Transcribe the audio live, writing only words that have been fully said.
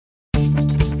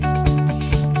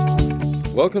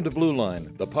Welcome to Blue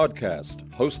Line, the podcast,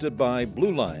 hosted by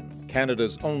Blue Line,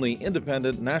 Canada's only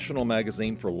independent national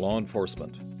magazine for law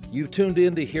enforcement. You've tuned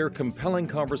in to hear compelling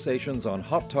conversations on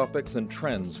hot topics and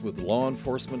trends with law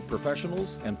enforcement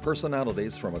professionals and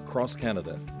personalities from across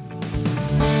Canada.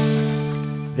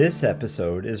 This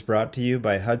episode is brought to you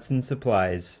by Hudson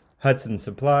Supplies. Hudson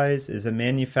Supplies is a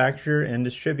manufacturer and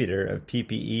distributor of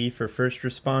PPE for first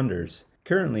responders,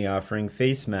 currently offering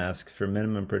face masks for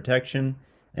minimum protection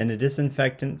and a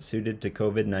disinfectant suited to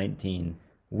COVID-19.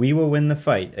 We will win the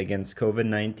fight against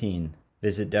COVID-19.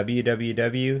 Visit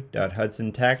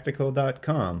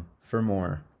www.hudsontactical.com for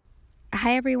more.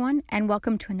 Hi, everyone, and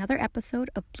welcome to another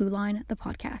episode of Blue Line, the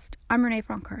podcast. I'm Renee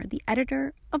Francoeur, the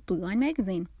editor of Blue Line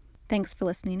magazine. Thanks for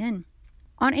listening in.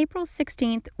 On April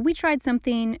 16th, we tried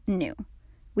something new.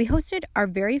 We hosted our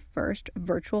very first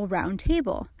virtual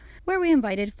roundtable, where we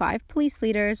invited 5 police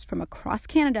leaders from across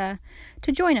Canada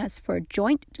to join us for a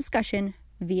joint discussion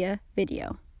via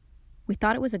video. We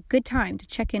thought it was a good time to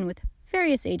check in with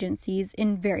various agencies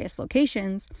in various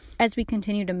locations as we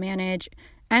continue to manage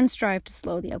and strive to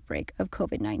slow the outbreak of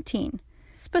COVID-19.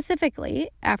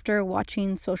 Specifically, after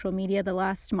watching social media the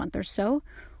last month or so,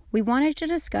 we wanted to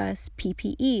discuss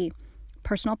PPE,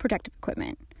 personal protective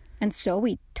equipment. And so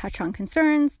we touch on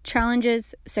concerns,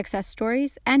 challenges, success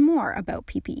stories, and more about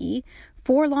PPE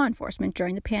for law enforcement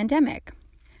during the pandemic.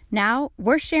 Now,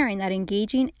 we're sharing that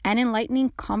engaging and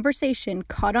enlightening conversation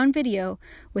caught on video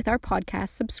with our podcast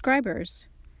subscribers.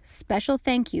 Special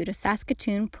thank you to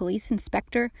Saskatoon Police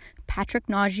Inspector Patrick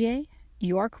Naugier,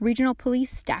 York Regional Police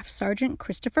Staff Sergeant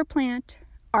Christopher Plant,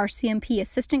 RCMP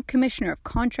Assistant Commissioner of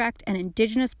Contract and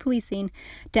Indigenous Policing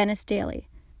Dennis Daly,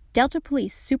 Delta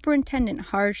Police Superintendent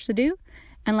Harj Sadhu,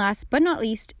 and last but not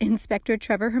least, Inspector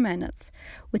Trevor Jimenez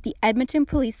with the Edmonton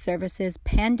Police Service's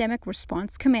Pandemic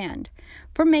Response Command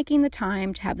for making the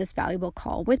time to have this valuable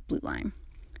call with Blue Line.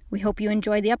 We hope you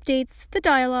enjoy the updates, the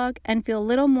dialogue, and feel a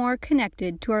little more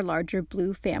connected to our larger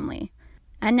Blue family.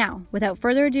 And now, without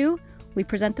further ado, we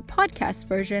present the podcast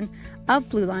version of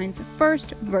Blue Line's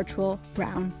first virtual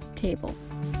round table.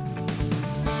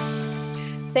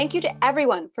 Thank you to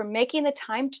everyone for making the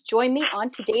time to join me on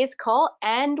today's call,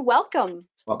 and welcome.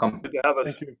 Welcome. Good to have us.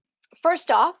 Thank you.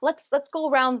 First off, let's go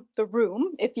around the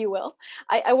room, if you will.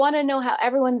 I want to know how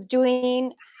everyone's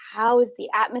doing. How is the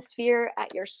atmosphere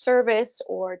at your service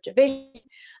or division?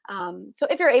 So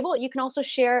if you're able, you can also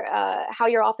share how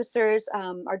your officers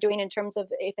are doing in terms of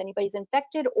if anybody's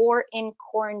infected or in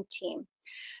quarantine.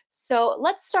 So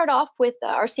let's start off with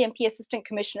our CMP Assistant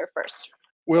Commissioner first.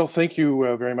 Well, thank you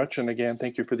very much, and again,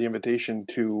 thank you for the invitation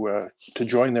to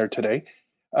join there today.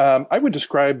 I would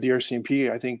describe the RCMP,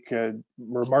 I think,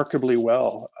 remarkably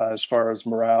well as far as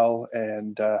morale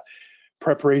and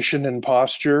preparation and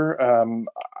posture.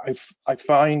 I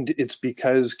find it's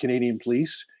because Canadian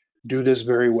Police do this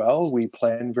very well. We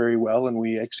plan very well and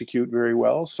we execute very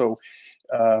well. So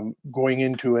going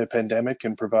into a pandemic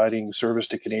and providing service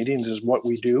to Canadians is what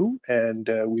we do, and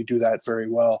we do that very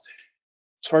well.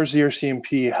 As far as the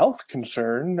RCMP health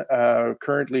concern,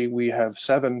 currently we have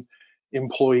 7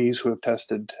 employees who have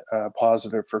tested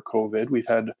positive for COVID. We've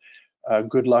had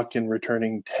good luck in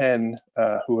returning 10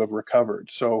 who have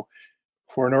recovered. So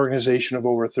for an organization of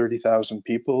over 30,000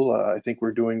 people, I think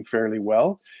we're doing fairly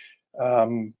well.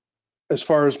 As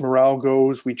far as morale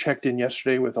goes, we checked in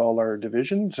yesterday with all our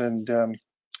divisions, and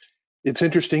it's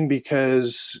interesting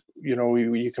because, you know,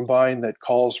 you combine that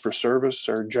calls for service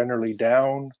are generally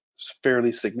down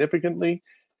fairly significantly.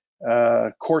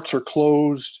 Courts are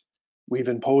closed. We've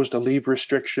imposed a leave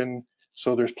restriction.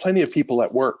 So there's plenty of people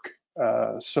at work.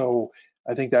 So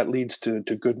I think that leads to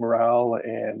good morale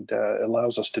and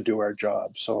allows us to do our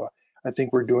job. So I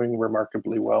think we're doing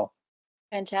remarkably well.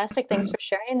 Fantastic. Thanks for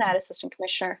sharing that, Assistant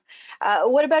Commissioner.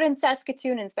 What about in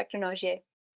Saskatoon, Inspector Naugier?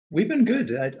 We've been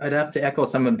good. I'd have to echo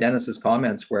some of Dennis's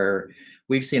comments where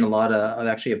we've seen a lot of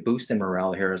actually a boost in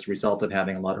morale here as a result of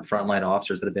having a lot of frontline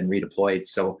officers that have been redeployed.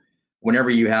 So whenever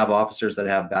you have officers that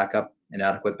have backup and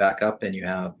adequate backup, and you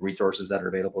have resources that are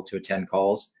available to attend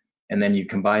calls, and then you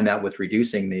combine that with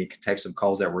reducing the types of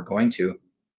calls that we're going to,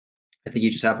 I think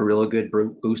you just have a really good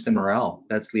boost in morale.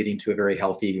 That's leading to a very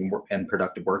healthy and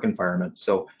productive work environment.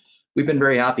 So we've been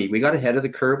very happy. We got ahead of the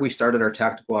curve. We started our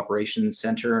Tactical Operations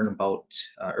Center in about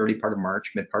early part of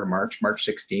March, mid part of March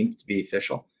 16th to be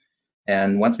official.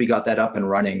 And once we got that up and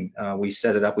running, we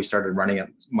set it up. We started running it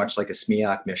much like a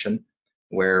SMEAC mission,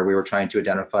 where we were trying to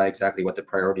identify exactly what the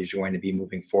priorities are going to be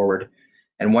moving forward.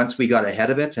 And once we got ahead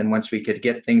of it, and once we could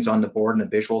get things on the board in a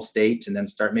visual state, and then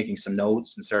start making some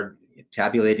notes and start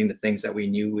tabulating the things that we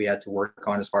knew we had to work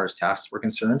on as far as tasks were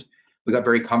concerned, we got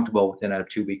very comfortable within a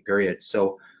 2-week period.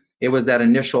 So it was that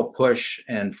initial push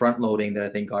and front loading that I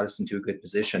think got us into a good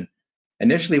position.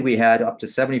 Initially, we had up to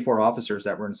 74 officers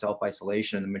that were in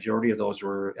self-isolation, and the majority of those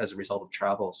were as a result of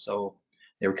travel. So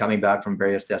they were coming back from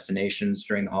various destinations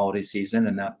during the holiday season,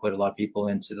 and that put a lot of people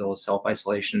into those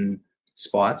self-isolation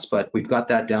spots. But we've got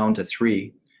that down to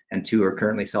 3, and 2 are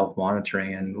currently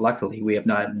self-monitoring. And luckily, we have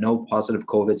no positive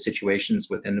COVID situations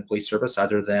within the police service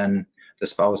other than the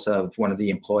spouse of one of the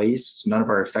employees. So none of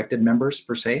our affected members,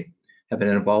 per se, have been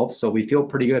involved. So we feel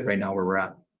pretty good right now where we're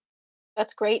at.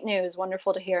 That's great news.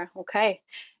 Wonderful to hear. Okay.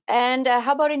 And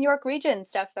how about in York Region,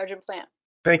 Staff Sergeant Plant?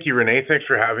 Thank you, Renee. Thanks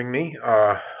for having me.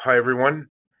 Hi, everyone.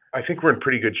 I think we're in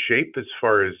pretty good shape as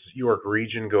far as York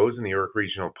Region goes and the York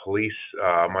Regional Police.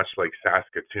 Much like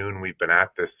Saskatoon, we've been at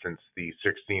this since the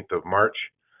 16th of March.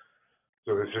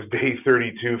 So this is day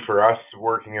 32 for us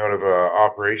working out of a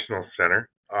operational center.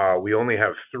 We only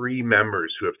have 3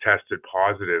 members who have tested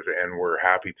positive, and we're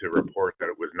happy to report that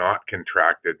it was not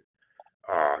contracted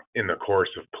in the course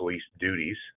of police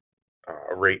duties.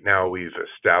 Right now, we've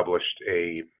established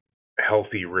a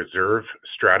healthy reserve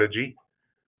strategy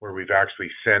where we've actually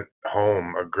sent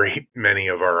home a great many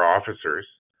of our officers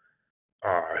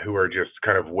who are just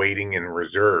kind of waiting in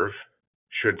reserve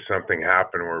should something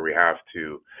happen where we have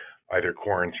to either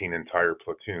quarantine entire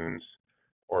platoons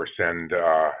or send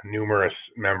numerous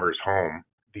members home.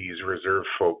 These reserve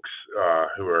folks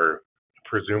who are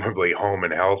presumably home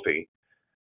and healthy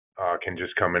can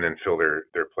just come in and fill their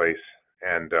place.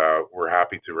 And we're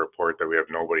happy to report that we have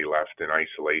nobody left in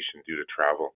isolation due to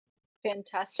travel.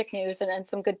 Fantastic news, and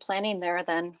some good planning there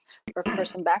then for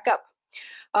some backup.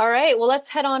 All right, well, let's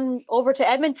head on over to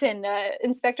Edmonton.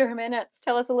 Inspector Jimenez,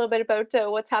 tell us a little bit about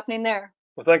what's happening there.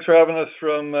 Well, thanks for having us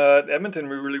from Edmonton.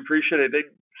 We really appreciate it.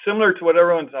 Similar to what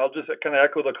I'll just kind of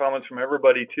echo the comments from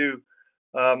everybody too.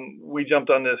 We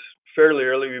jumped on this fairly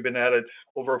early. We've been at it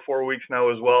over 4 weeks now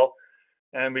as well.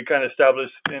 And we kind of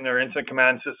established in our incident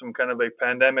command system kind of a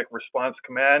pandemic response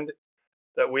command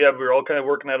that we're all kind of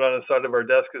working out on the side of our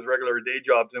desk as regular day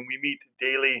jobs. And we meet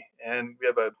daily, and we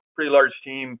have a pretty large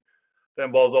team that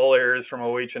involves all areas from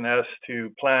OH&S to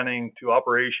planning to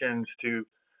operations to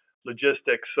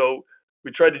logistics. So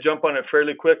we tried to jump on it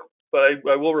fairly quick, but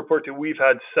I will report that we've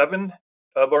had 7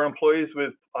 of our employees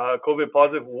with COVID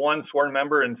positive, 1 sworn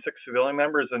member and 6 civilian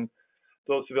members, and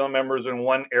those civilian members in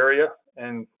one area.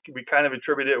 And we kind of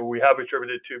we have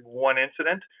attributed to one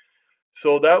incident.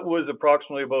 So that was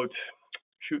approximately about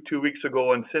 2 weeks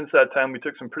ago. And since that time, we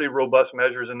took some pretty robust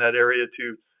measures in that area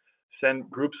to send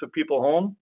groups of people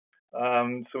home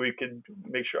so we could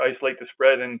make sure isolate the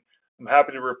spread. And I'm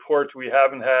happy to report we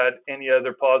haven't had any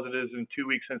other positives in 2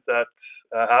 weeks since that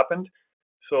happened.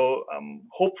 So I'm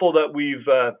hopeful that we've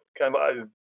kind of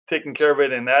taken care of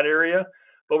it in that area.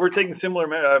 But we're taking similar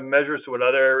measures to what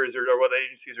other areas or what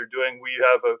agencies are doing. We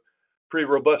have a pretty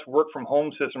robust work from home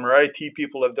system. Our IT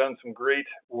people have done some great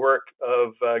work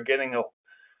of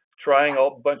trying a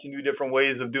bunch of new different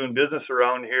ways of doing business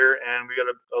around here. And we got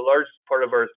a large part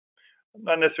of our,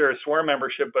 not necessarily our sworn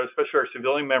membership, but especially our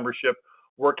civilian membership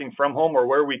working from home, or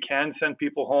where we can send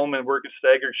people home and work at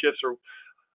staggered shifts or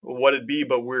what it be,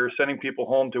 but we're sending people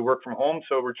home to work from home.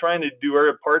 So we're trying to do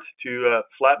our parts to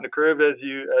flatten the curve, as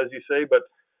you say, but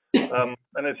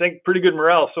and I think pretty good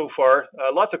morale so far.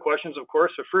 Lots of questions, of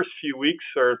course. The first few weeks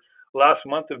or last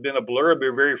month have been a blur. I'll be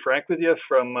very frank with you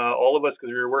from all of us,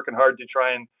 because we were working hard to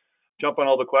try and jump on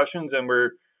all the questions, and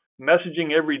we're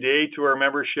messaging every day to our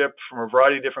membership from a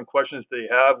variety of different questions they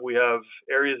have. We have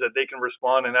areas that they can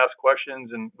respond and ask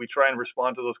questions, and we try and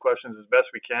respond to those questions as best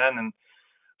we can. And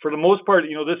for the most part,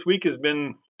 this week has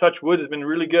been, touch wood, has been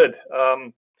really good.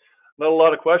 Not a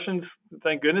lot of questions,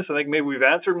 thank goodness. I think maybe we've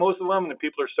answered most of them, and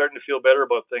people are starting to feel better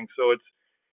about things. So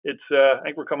I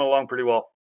think we're coming along pretty well.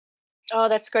 Oh,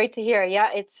 that's great to hear. Yeah,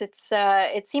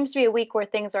 it seems to be a week where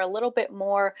things are a little bit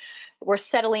more, we're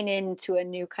settling into a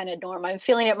new kind of norm. I'm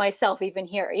feeling it myself even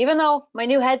here, even though my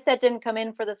new headset didn't come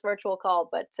in for this virtual call,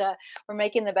 but we're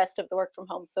making the best of the work from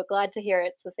home. So glad to hear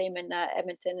it's the same in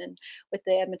Edmonton and with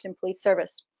the Edmonton Police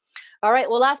Service. All right,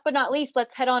 well, last but not least,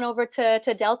 let's head on over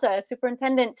to Delta.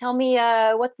 Superintendent, tell me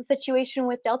what's the situation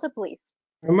with Delta Police?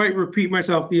 I might repeat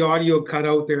myself. The audio cut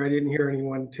out there. I didn't hear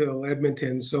anyone till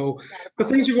Edmonton. So, but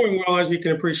things are going well, as you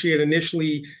can appreciate.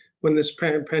 Initially, when this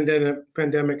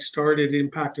pandemic started, it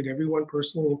impacted everyone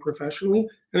personally and professionally,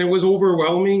 and it was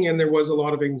overwhelming, and there was a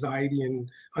lot of anxiety and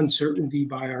uncertainty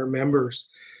by our members.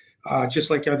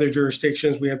 Just like other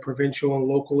jurisdictions, we had provincial and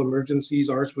local emergencies.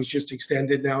 Ours was just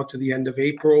extended now to the end of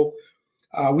April.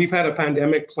 We've had a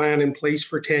pandemic plan in place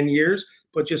for 10 years,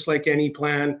 but just like any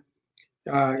plan,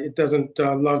 It doesn't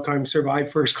a lot of times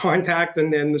survive first contact,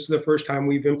 and then this is the first time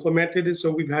we've implemented it,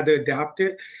 so we've had to adapt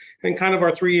it. And kind of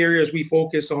our three areas we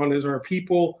focus on is our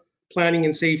people, planning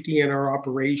and safety, and our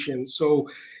operations. So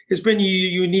it's been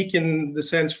unique in the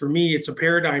sense, for me, it's a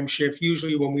paradigm shift.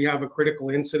 Usually when we have a critical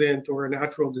incident or a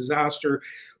natural disaster,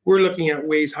 we're looking at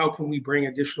ways, how can we bring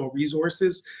additional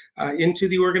resources into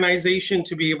the organization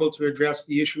to be able to address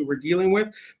the issue we're dealing with.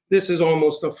 This is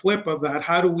almost a flip of that.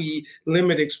 How do we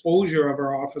limit exposure of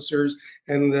our officers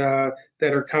and that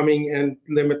are coming, and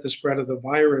limit the spread of the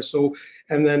virus? So,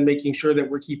 and then making sure that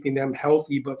we're keeping them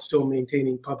healthy, but still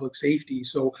maintaining public safety.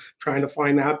 So trying to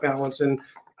find that balance. And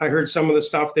I heard some of the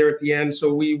stuff there at the end.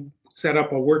 So we set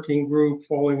up a working group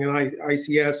following an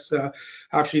ICS.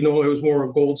 Actually, no, it was more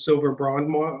a gold, silver, bronze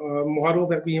model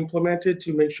that we implemented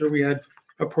to make sure we had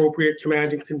appropriate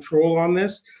command and control on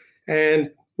this, and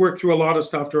worked through a lot of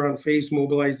stuff around phased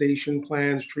mobilization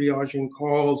plans, triaging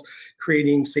calls,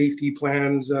 creating safety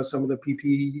plans, some of the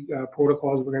PPE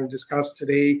protocols we're going to discuss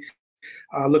today,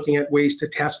 looking at ways to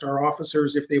test our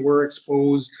officers if they were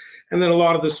exposed, and then a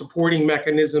lot of the supporting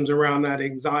mechanisms around that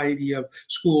anxiety of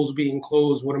schools being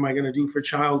closed. What am I going to do for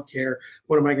childcare?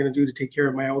 What am I going to do to take care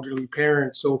of my elderly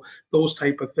parents? So those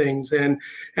type of things, and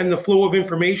the flow of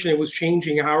information, it was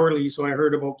changing hourly. So I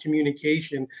heard about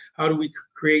communication. How do we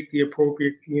create the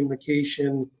appropriate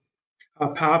communication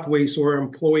pathway so our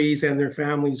employees and their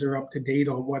families are up to date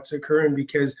on what's occurring?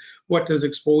 Because what does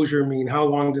exposure mean? How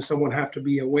long does someone have to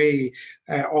be away?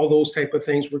 All those type of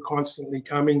things were constantly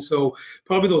coming. So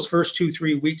probably those first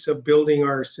 2-3 weeks of building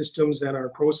our systems and our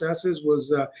processes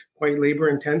was quite labor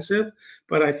intensive.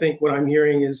 But I think what I'm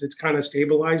hearing is it's kind of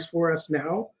stabilized for us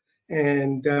now.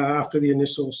 And after the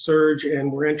initial surge,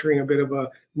 and we're entering a bit of a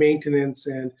maintenance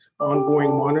and ongoing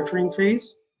monitoring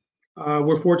phase.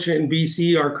 We're fortunate in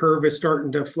BC, our curve is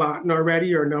starting to flatten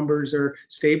already. Our numbers are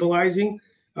stabilizing.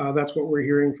 That's what we're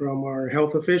hearing from our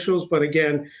health officials. But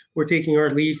again, we're taking our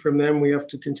lead from them. We have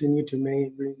to continue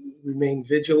to remain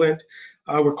vigilant.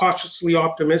 We're cautiously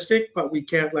optimistic, but we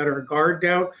can't let our guard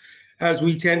down. As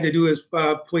we tend to do as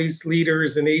police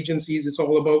leaders and agencies, it's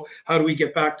all about how do we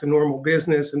get back to normal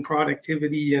business and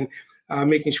productivity, and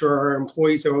making sure our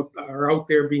employees are out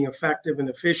there being effective and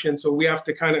efficient. So we have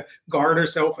to kind of guard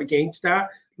ourselves against that,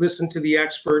 listen to the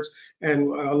experts, and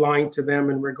align to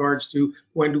them in regards to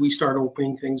when do we start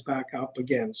opening things back up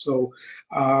again. So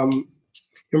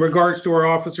in regards to our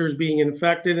officers being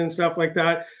infected and stuff like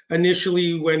that,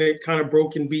 initially when it kind of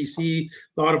broke in BC,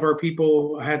 a lot of our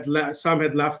people some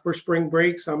had left for spring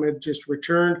break, some had just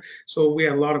returned. So we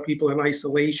had a lot of people in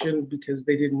isolation because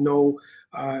they didn't know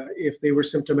if they were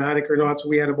symptomatic or not. So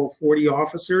we had about 40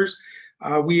 officers.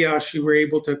 We actually were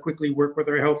able to quickly work with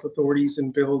our health authorities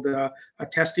and build a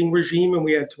testing regime, and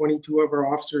we had 22 of our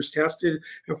officers tested.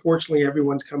 Unfortunately,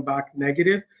 everyone's come back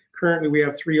negative. Currently, we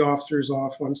have 3 officers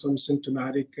off on some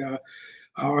symptomatic,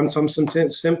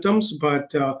 symptoms,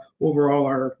 but overall,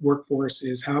 our workforce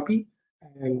is happy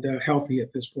and healthy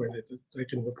at this point, I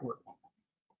can report.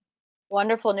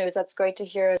 Wonderful news. That's great to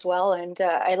hear as well. And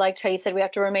I liked how you said we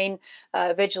have to remain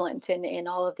vigilant in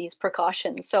all of these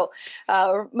precautions. So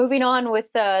moving on with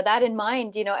that in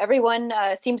mind, you know, everyone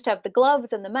seems to have the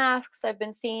gloves and the masks I've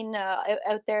been seeing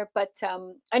out there, but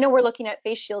I know we're looking at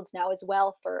face shields now as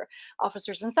well for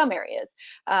officers in some areas.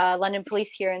 London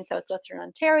Police here in southwestern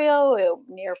Ontario,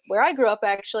 near where I grew up,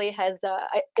 actually has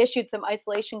issued some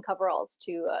isolation coveralls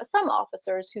to some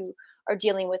officers who are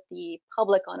dealing with the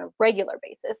public on a regular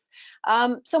basis.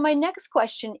 So my next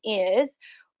question is,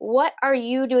 what are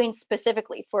you doing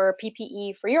specifically for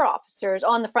PPE for your officers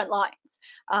on the front lines?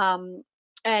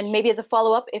 And maybe as a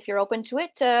follow-up, if you're open to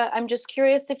it, I'm just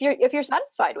curious if you're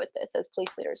satisfied with this as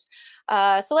police leaders.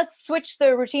 So let's switch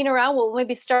the routine around. We'll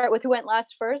maybe start with who went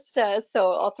last first.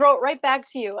 So I'll throw it right back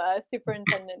to you,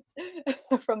 Superintendent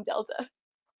from Delta.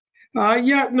 Our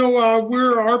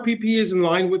PPE is in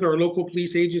line with our local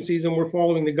police agencies, and we're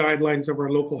following the guidelines of our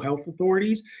local health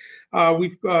authorities.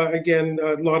 We've again,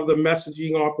 a lot of the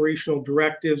messaging operational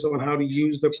directives on how to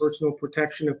use the personal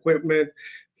protection equipment.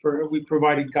 We've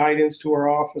provided guidance to our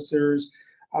officers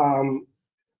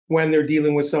when they're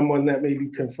dealing with someone that may be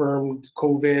confirmed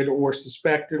COVID or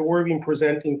suspected or even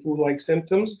presenting flu-like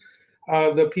symptoms.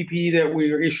 The PPE that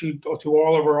we issued to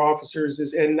all of our officers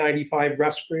is N95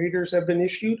 respirators have been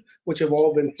issued, which have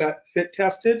all been fit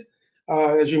tested.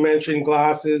 As you mentioned,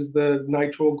 glasses, the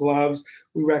nitrile gloves.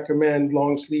 We recommend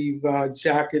long sleeve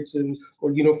jackets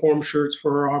or uniform shirts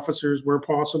for our officers where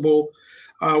possible.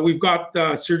 We've got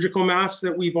surgical masks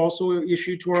that we've also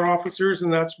issued to our officers,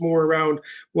 and that's more around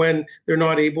when they're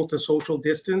not able to social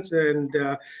distance and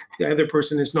the other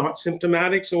person is not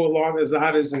symptomatic. So a lot of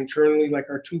that is internally, like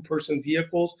our 2-person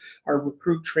vehicles, our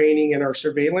recruit training, and our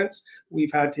surveillance.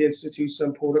 We've had to institute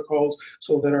some protocols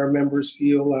so that our members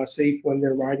feel safe when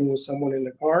they're riding with someone in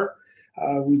the car.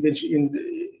 We've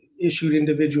issued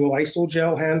individual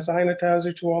isogel hand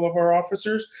sanitizer to all of our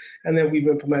officers, and then we've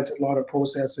implemented a lot of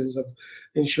processes of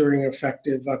ensuring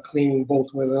effective cleaning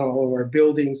both within all of our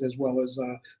buildings as well as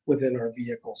within our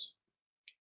vehicles.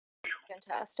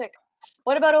 Fantastic.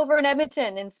 What about over in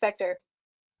Edmonton, Inspector?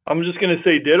 I'm just going to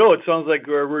say ditto. It sounds like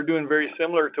we're doing very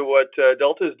similar to what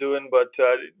Delta is doing, but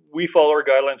we follow our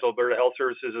guidelines, Alberta Health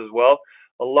Services as well.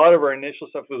 A lot of our initial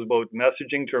stuff was about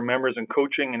messaging to our members and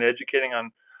coaching and educating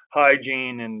on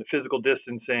hygiene and physical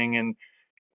distancing and,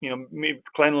 you know,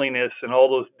 cleanliness and all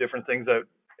those different things that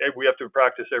we have to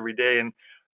practice every day. And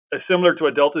similar to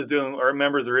what Delta is doing, our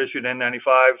members are issued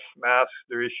N95 masks,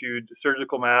 they're issued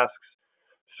surgical masks.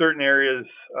 Certain areas,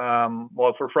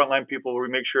 well, for frontline people, we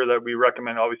make sure that we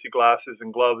recommend obviously glasses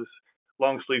and gloves,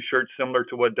 long sleeve shirts, similar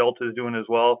to what Delta is doing as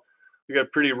well. We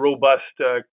got pretty robust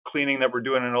cleaning that we're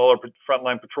doing in all our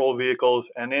frontline patrol vehicles,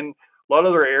 and in a lot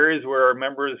of other areas where our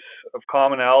members of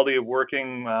commonality of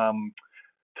working,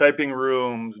 typing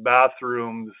rooms,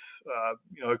 bathrooms,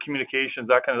 you know, communications,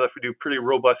 that kind of stuff, we do pretty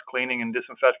robust cleaning and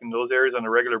disinfecting those areas on a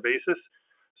regular basis.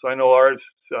 So I know our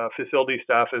facility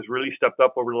staff has really stepped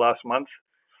up over the last month.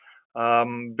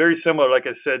 Very similar, like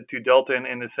I said, to Delta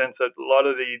in the sense that a lot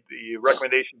of the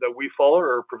recommendations that we follow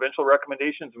are provincial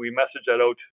recommendations. We message that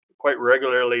out quite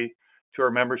regularly to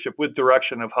our membership with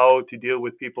direction of how to deal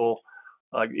with people,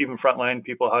 like even frontline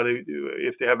people, how to do,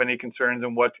 if they have any concerns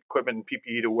and what equipment and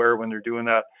PPE to wear when they're doing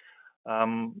that.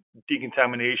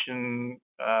 Decontamination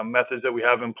methods that we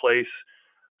have in place.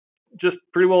 Just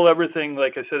pretty well everything,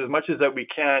 like I said, as much as that we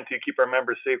can to keep our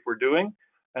members safe, we're doing.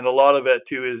 And a lot of it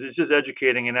too is just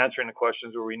educating and answering the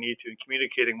questions where we need to and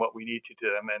communicating what we need to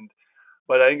them.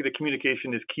 But I think the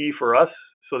communication is key for us.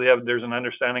 So there's an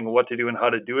understanding of what to do and how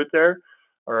to do it there.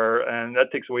 And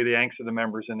that takes away the angst of the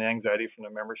members and the anxiety from the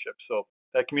membership. So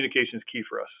that communication is key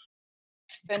for us.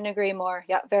 Couldn't agree more.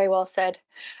 Yeah, very well said.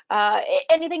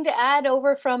 Anything to add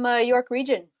over from York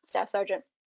Region, Staff Sergeant?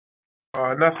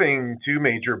 Nothing too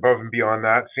major above and beyond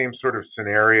that. Same sort of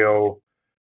scenario.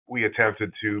 We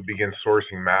attempted to begin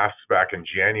sourcing masks back in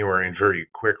January and very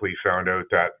quickly found out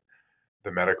that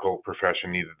the medical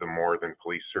profession needed them more than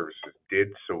police services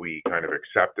did. So we kind of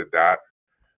accepted that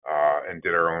and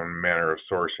did our own manner of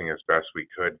sourcing as best we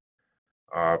could.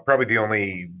 Probably the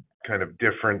only kind of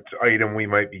different item we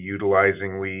might be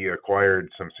utilizing, we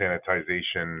acquired some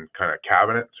sanitization kind of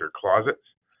cabinets or closets.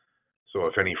 So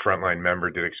if any frontline member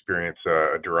did experience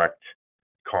a direct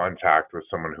contact with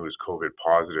someone who is COVID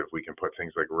positive, we can put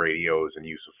things like radios and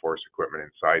use of force equipment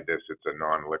inside this. It's a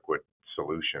non-liquid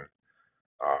solution.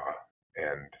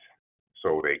 And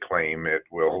so they claim it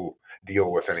will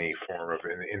deal with any form of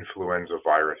an influenza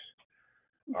virus.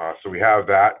 So we have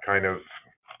that kind of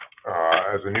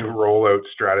as a new rollout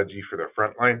strategy for the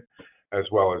frontline, as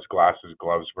well as glasses,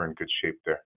 gloves. We're in good shape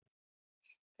there.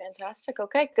 Fantastic.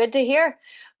 Okay, good to hear.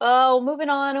 Moving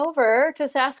on over to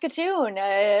Saskatoon.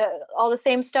 All the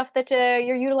same stuff that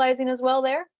you're utilizing as well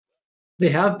there? They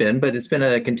have been, but it's been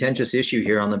a contentious issue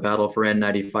here on the battle for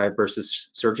N95 versus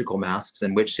surgical masks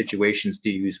and which situations do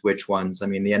you use which ones. I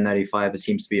mean, the N95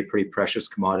 seems to be a pretty precious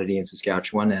commodity in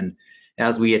Saskatchewan, and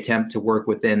as we attempt to work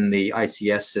within the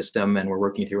ICS system and we're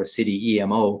working through a city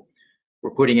EMO,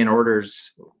 we're putting in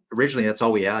orders. Originally, that's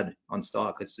all we had on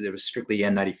stock. It was strictly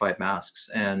N95 masks,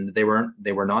 and they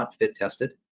were not fit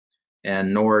tested,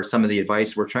 and nor some of the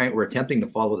advice. We're attempting to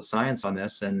follow the science on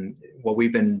this, and what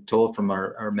we've been told from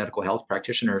our medical health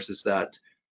practitioners is that,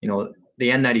 you know, the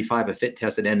N95, a fit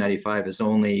tested N95, is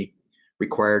only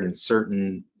required in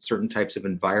certain types of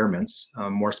environments,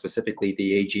 more specifically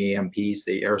the AGMPs,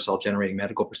 the aerosol generating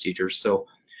medical procedures. So,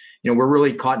 you know, we're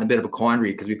really caught in a bit of a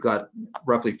quandary because we've got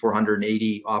roughly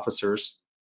 480 officers,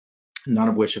 none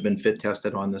of which have been fit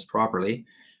tested on this properly.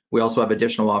 We also have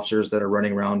additional officers that are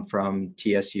running around from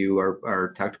TSU,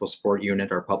 our tactical support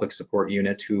unit, our public support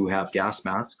unit, who have gas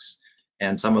masks,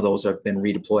 and some of those have been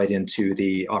redeployed into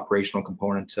the operational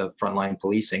component of frontline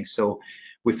policing. So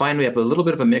we find we have a little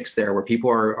bit of a mix there where people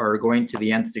are going to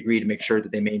the nth degree to make sure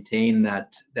that they maintain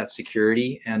that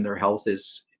security and their health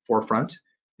is forefront,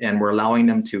 and we're allowing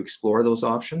them to explore those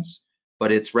options.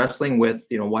 But it's wrestling with,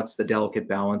 you know, what's the delicate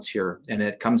balance here, and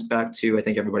it comes back to, I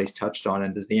think everybody's touched on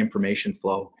it, is the information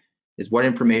flow. Is what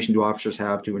information do officers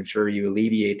have to ensure you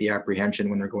alleviate the apprehension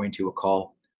when they're going to a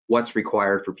call? what's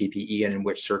required for PPE and in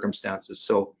which circumstances.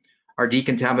 So our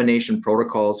decontamination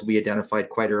protocols, we identified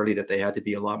quite early that they had to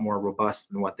be a lot more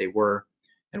robust than what they were.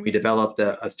 And we developed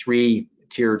a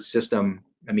 3-tiered system,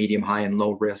 a medium, high, and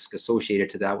low risk associated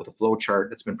to that, with a flow chart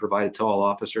that's been provided to all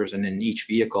officers and in each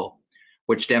vehicle,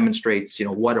 which demonstrates,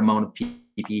 what amount of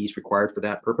PPE is required for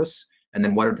that purpose, and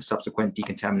then what are the subsequent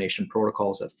decontamination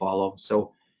protocols that follow.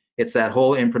 So it's that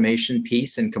whole information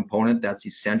piece and component that's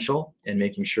essential in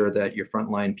making sure that your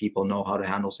frontline people know how to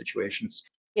handle situations.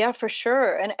 Yeah, for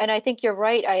sure. And I think you're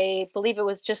right. I believe it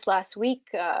was just last week,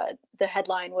 the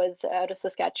headline was out of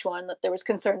Saskatchewan that there was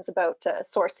concerns about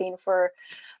sourcing for,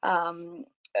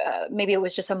 maybe it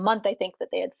was just a month, I think, that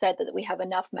they had said that we have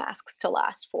enough masks to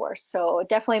last for. So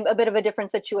definitely a bit of a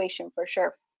different situation for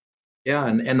sure. Yeah,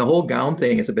 and the whole gown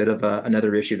thing is a bit of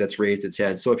another issue that's raised its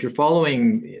head. So if you're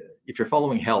following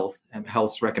health, and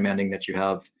health's recommending that you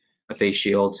have a face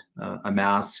shield, a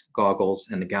mask, goggles,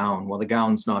 and the gown. Well, the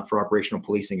gown's not for operational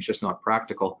policing; it's just not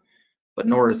practical. But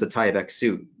nor is the Tyvek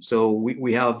suit. So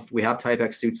we have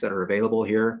Tyvek suits that are available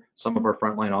here. Some of our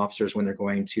frontline officers, when they're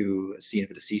going to see a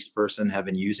deceased person, have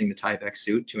been using the Tyvek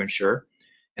suit to ensure.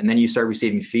 And then you start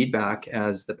receiving feedback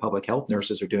as the public health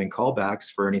nurses are doing callbacks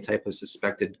for any type of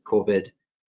suspected COVID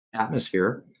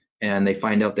atmosphere, and they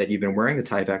find out that you've been wearing the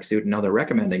Tyvek suit, and now they're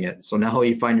recommending it. So now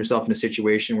you find yourself in a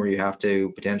situation where you have to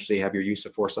potentially have your use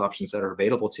of force options that are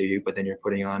available to you, but then you're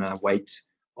putting on a white,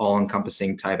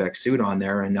 all-encompassing Tyvek suit on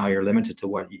there, and now you're limited to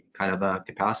what kind of a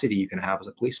capacity you can have as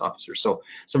a police officer. So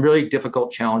some really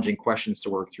difficult, challenging questions to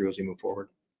work through as we move forward.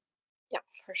 Yeah,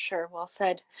 for sure. Well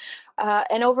said.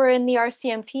 And over in the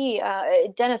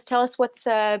RCMP, Dennis, tell us what's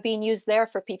being used there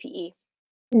for PPE.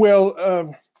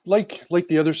 Well, like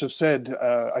the others have said,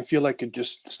 I feel I could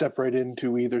just step right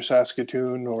into either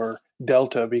Saskatoon or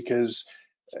Delta, because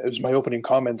as my opening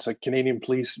comments, like Canadian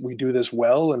Police, we do this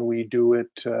well, and we do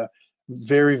it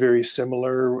very, very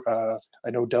similar.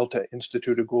 I know Delta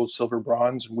instituted gold, silver,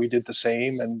 bronze, and we did the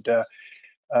same. And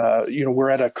we're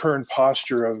at a current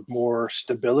posture of more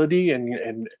stability,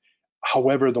 and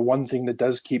however, the one thing that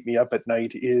does keep me up at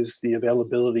night is the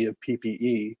availability of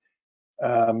PPE.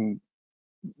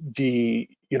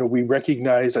 We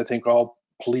recognize, I think all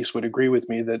police would agree with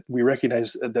me, that we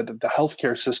recognize that the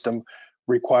healthcare system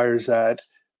requires that,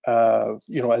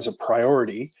 as a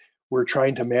priority. We're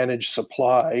trying to manage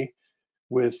supply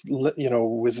with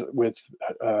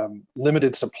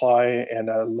limited supply and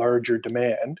a larger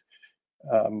demand.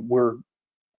 We're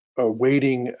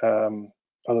awaiting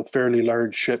a fairly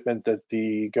large shipment that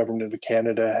the government of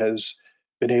Canada has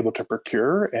been able to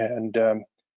procure, and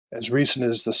as recent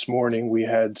as this morning, we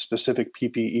had specific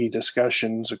PPE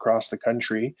discussions across the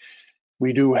country.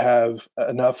 We do have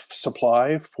enough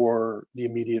supply for the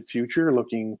immediate future,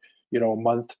 looking, a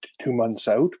month to 2 months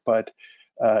out, but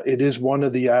it is one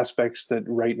of the aspects that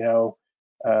right now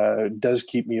does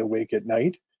keep me awake at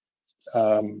night.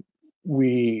 The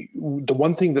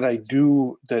one thing that I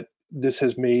do that this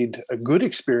has made a good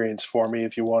experience for me,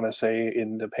 if you want to say,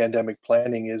 in the pandemic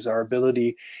planning, is our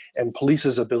ability and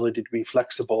police's ability to be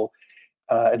flexible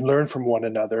and learn from one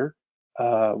another.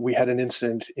 We had an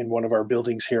incident in one of our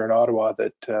buildings here in Ottawa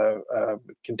that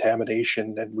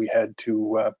contamination, and we had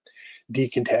to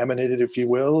decontaminate it, if you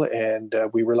will, and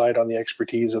we relied on the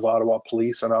expertise of Ottawa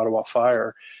Police and Ottawa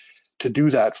Fire to do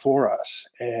that for us.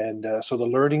 And so the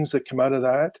learnings that come out of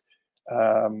that,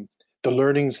 the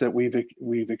learnings that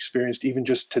we've experienced, even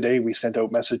just today, we sent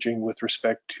out messaging with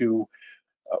respect to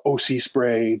OC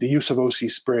spray, the use of OC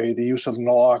spray, the use of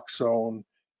naloxone,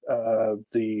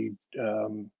 the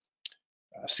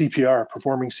CPR,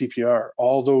 performing CPR,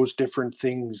 all those different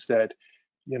things that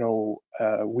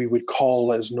we would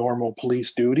call as normal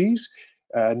police duties.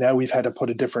 Now we've had to put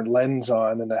a different lens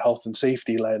on, and a health and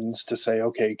safety lens, to say,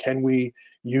 okay, can we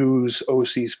use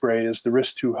OC spray? Is the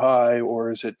risk too high,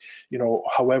 or is it,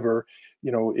 however,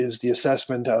 is the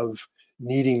assessment of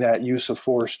needing that use of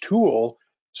force tool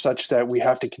such that we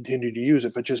have to continue to use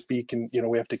it, but just we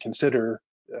have to consider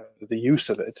the use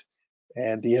of it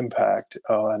and the impact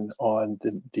on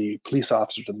the police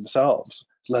officers themselves,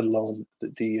 let alone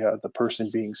the person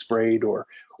being sprayed or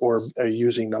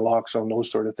using naloxone,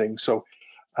 those sort of things. So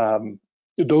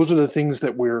those are the things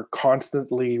that we're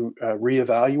constantly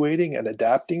reevaluating and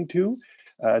adapting to.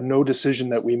 No decision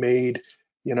that we made,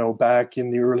 back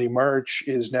in the early March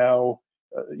is now,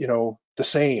 the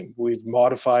same. We've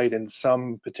modified in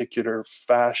some particular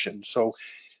fashion. So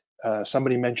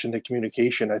somebody mentioned the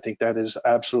communication. I think that is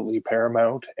absolutely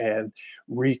paramount, and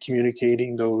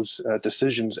re-communicating those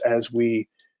decisions as we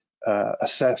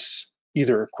assess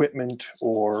either equipment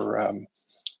or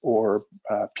or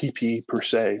PPE per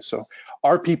se. So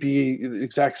our PPE, the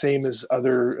exact same as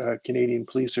other Canadian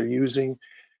police are using,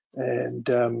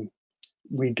 and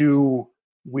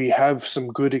we have some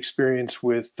good experience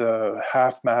with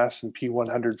half mass and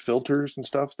P100 filters and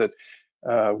stuff that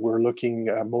we're looking.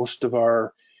 Most of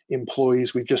our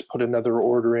employees, we've just put another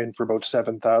order in for about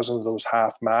 7,000 of those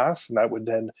half mass, and that would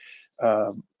then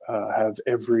have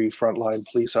every frontline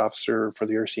police officer for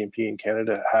the RCMP in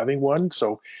Canada having one.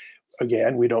 So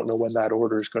again, we don't know when that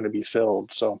order is going to be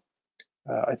filled. So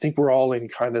I think we're all in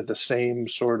kind of the same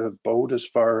sort of boat as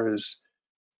far as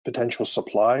potential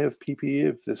supply of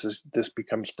PPE if this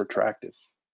becomes protracted.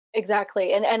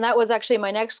 Exactly, and that was actually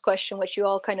my next question, which you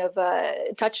all kind of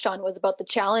touched on, was about the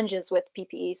challenges with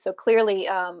PPE. So clearly,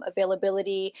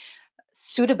 availability,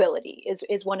 suitability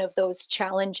is one of those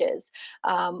challenges.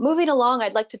 Moving along,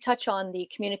 I'd like to touch on the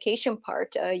communication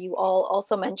part. You all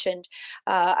also mentioned.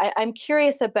 I'm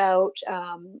curious about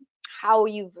how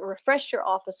you've refreshed your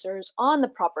officers on the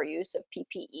proper use of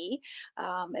PPE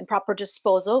and proper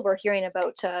disposal. We're hearing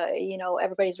about,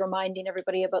 everybody's reminding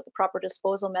everybody about the proper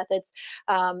disposal methods.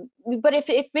 But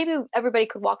if maybe everybody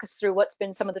could walk us through what's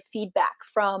been some of the feedback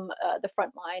from the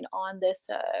front line on this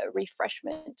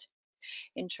refreshment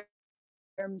in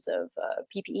terms of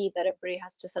PPE that everybody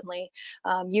has to suddenly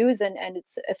use, and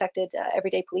it's affected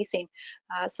everyday policing.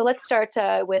 So let's start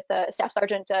with Staff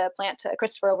Sergeant Plant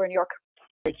Christopher over in York.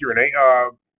 Thank you, Renee.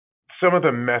 Some of the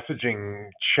messaging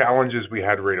challenges we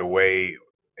had right away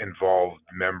involved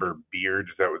member beards.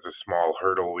 That was a small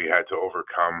hurdle we had to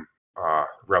overcome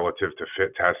relative to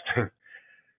fit testing.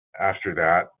 After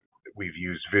that, we've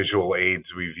used visual aids,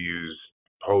 we've used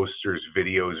posters,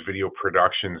 videos, video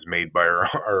productions made by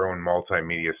our own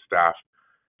multimedia staff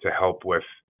to help with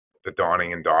the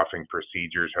donning and doffing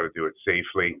procedures, how to do it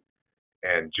safely.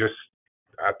 And just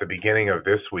at the beginning of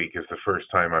this week is the first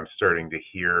time I'm starting to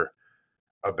hear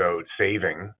about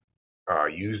saving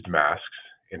used masks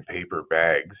in paper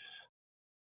bags,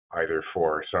 either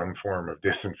for some form of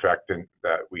disinfectant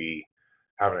that we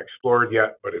haven't explored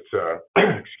yet, but it's a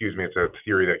it's a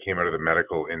theory that came out of the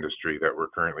medical industry that we're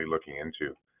currently looking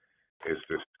into, is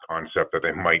this concept that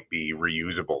they might be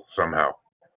reusable somehow.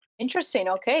 Interesting.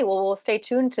 Okay, well, we'll stay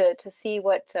tuned to see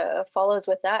what follows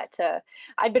with that.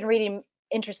 I've been reading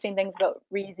interesting things about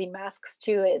reusing masks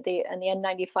too. The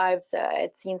N95s,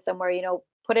 I'd seen somewhere,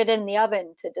 put it in the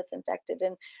oven to disinfect it,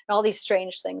 and all these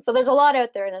strange things. So there's a lot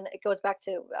out there, and then it goes back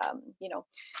to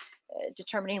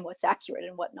determining what's accurate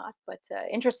and whatnot. But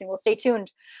interesting. We'll stay tuned.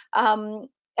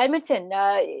 Edmonton,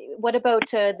 what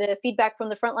about the feedback from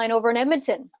the front line over in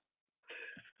Edmonton?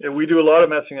 Yeah, we do a lot of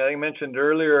messaging. I mentioned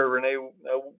earlier, Renee,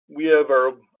 we have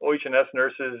our OH&S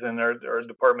nurses and our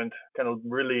department kind of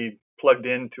really plugged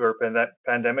into our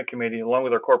pandemic committee along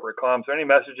with our corporate comms. So any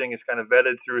messaging is kind of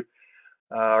vetted through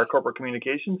our corporate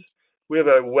communications. We have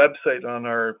a website on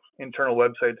our internal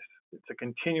website. It's a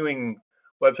continuing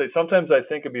website. Sometimes I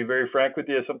think, to be very frank with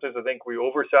you, sometimes I think we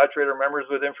oversaturate our members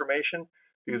with information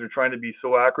because we're trying to be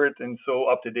so accurate and so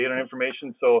up to date on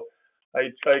information. So I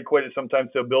equate it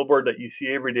sometimes to a billboard that you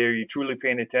see every day. Are you truly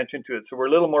paying attention to it? So we're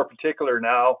a little more particular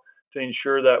now to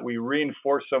ensure that we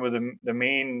reinforce some of the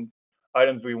main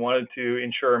items we wanted to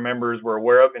ensure our members were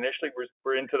aware of. Initially,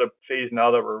 we're into the phase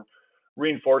now that we're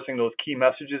reinforcing those key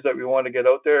messages that we want to get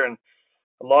out there. And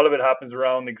a lot of it happens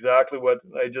around exactly what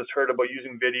I just heard about,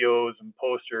 using videos and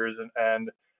posters and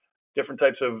different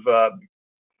types of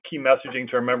key messaging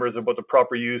to our members about the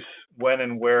proper use, when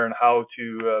and where and how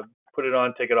to put it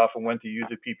on, take it off, and when to use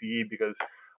the PPE, because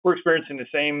we're experiencing the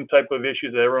same type of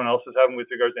issues that everyone else is having with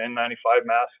regards to N95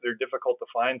 masks. They're difficult to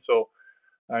find,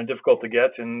 and difficult to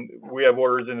get, and we have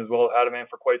orders in as well, had them in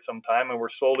for quite some time, and we're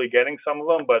slowly getting some of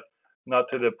them, but not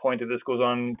to the point that this goes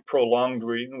on prolonged.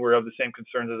 We have the same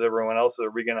concerns as everyone else.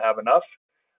 Are we going to have enough?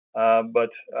 As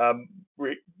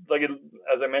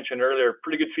I mentioned earlier,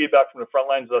 pretty good feedback from the front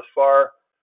lines thus far.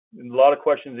 A lot of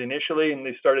questions initially, and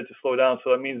they started to slow down.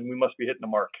 So that means we must be hitting the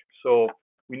mark. So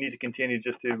we need to continue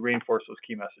just to reinforce those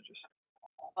key messages.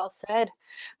 Well said.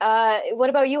 What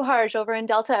about you, Harj, over in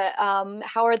Delta?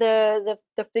 How are the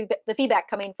feedback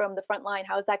coming from the front line?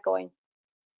 How's that going?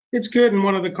 It's good. And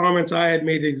one of the comments I had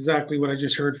made, exactly what I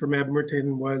just heard from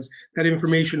Edmonton, was that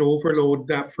information overload.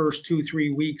 That first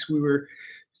 2-3 weeks, we were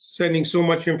sending so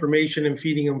much information and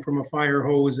feeding them from a fire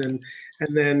hose, and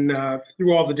then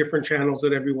through all the different channels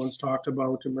that everyone's talked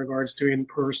about in regards to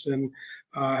in-person,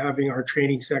 having our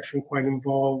training section quite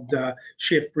involved,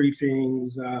 shift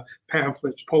briefings,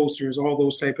 pamphlets, posters, all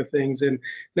those type of things. And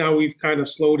now we've kind of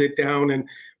slowed it down, and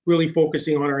really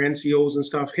focusing on our NCOs and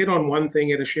stuff, hit on one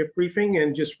thing at a shift briefing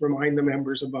and just remind the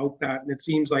members about that. And it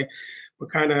seems like we're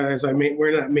kind of, we're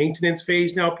in that maintenance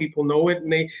phase now. People know it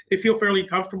and they feel fairly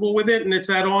comfortable with it. And it's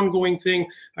that ongoing thing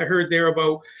I heard there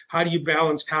about how do you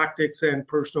balance tactics and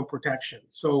personal protection.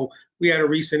 So we had a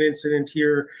recent incident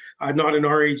here, not in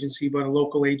our agency, but a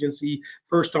local agency,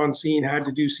 first on scene, had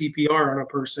to do CPR on a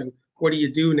person. What do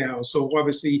you do now? So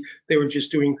obviously they were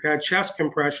just doing chest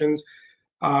compressions.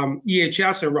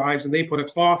 EHS arrives and they put a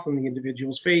cloth on the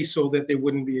individual's face so that they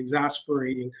wouldn't be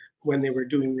exasperating when they were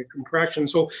doing the compression.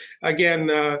 So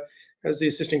again, as the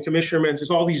assistant commissioner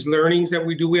mentions, all these learnings that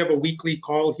we do, we have a weekly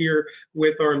call here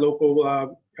with our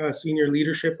local senior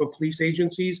leadership of police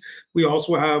agencies. We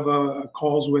also have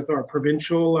calls with our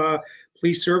provincial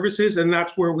police services, and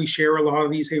that's where we share a lot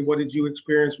of these. Hey, what did you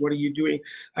experience? What are you doing?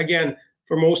 Again,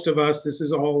 for most of us, this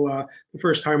is all the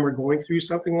first time we're going through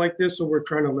something like this, so we're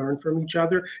trying to learn from each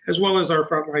other, as well as our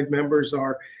frontline members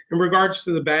are. In regards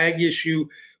to the bag issue,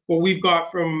 what we've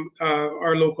got from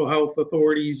our local health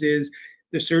authorities is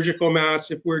the surgical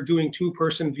masks. If we're doing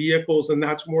two-person vehicles and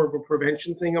that's more of a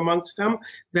prevention thing amongst them,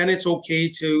 then it's okay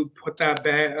to put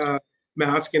that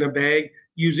mask in a bag,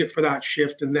 use it for that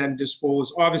shift, and then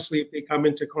dispose. Obviously, if they come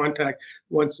into contact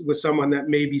once with someone that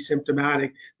may be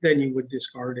symptomatic, then you would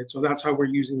discard it. So that's how we're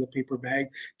using the paper bag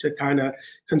to kind of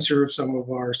conserve some of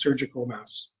our surgical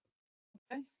masks.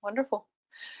 Okay, wonderful.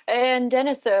 And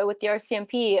Dennis, with the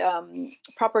RCMP,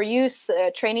 proper use,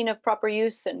 training of proper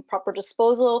use and proper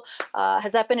disposal,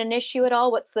 has that been an issue at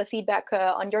all? What's the feedback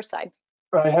on your side?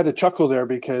 I had a chuckle there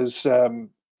because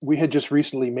we had just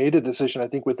recently made a decision, I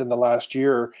think within the last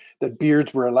year, that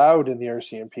beards were allowed in the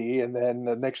RCMP. And then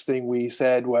the next thing we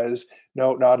said was,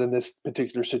 no, not in this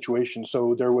particular situation.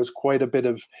 So there was quite a bit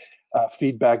of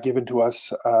feedback given to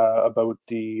us about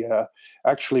the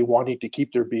actually wanting to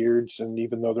keep their beards. And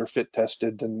even though they're fit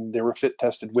tested, and they were fit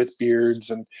tested with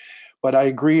beards. But I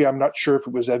agree, I'm not sure if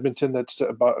it was Edmonton, that's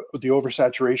about the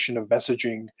oversaturation of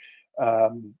messaging,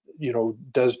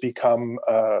 does become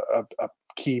a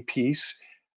key piece.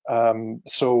 The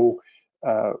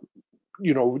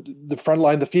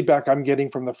frontline, the feedback I'm getting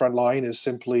from the front line is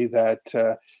simply that,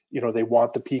 they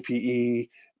want the PPE.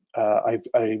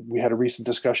 We had a recent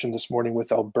discussion this morning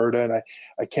with Alberta, and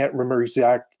I can't remember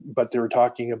exact, but they were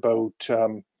talking about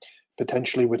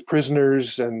potentially with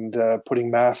prisoners and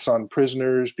putting masks on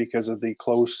prisoners because of the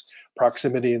close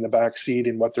proximity in the back seat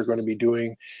and what they're going to be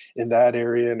doing in that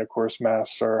area. And of course,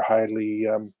 masks are highly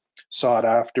sought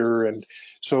after, and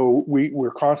so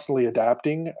we're constantly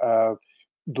adapting.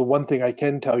 The one thing I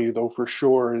can tell you though for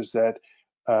sure is that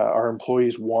our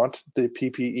employees want the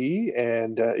PPE,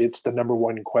 and it's the number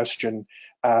one question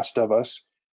asked of us.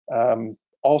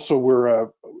 Also, we're a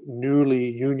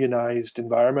newly unionized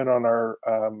environment on our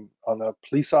on the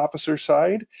police officer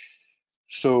side,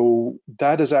 so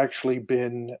that has actually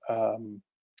been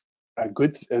a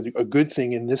good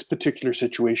thing in this particular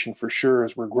situation for sure,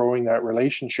 as we're growing that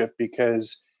relationship,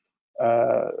 because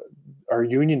our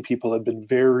union people have been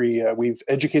very, we've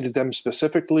educated them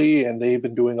specifically, and they've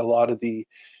been doing a lot of the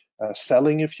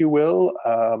selling, if you will,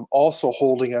 also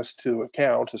holding us to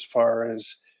account as far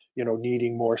as,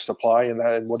 needing more supply and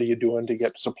that, and what are you doing to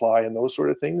get supply and those sort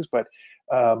of things. But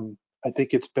I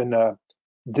think it's been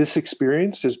this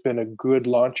experience has been a good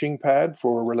launching pad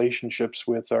for relationships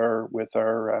with our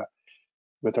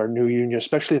new union,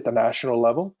 especially at the national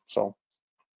level. So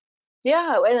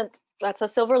yeah, and that's a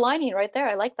silver lining right there.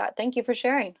 I like that. Thank you for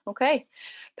sharing. Okay,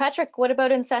 Patrick, what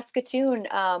about in Saskatoon?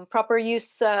 Proper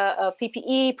use of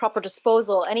PPE, proper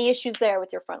disposal, any issues there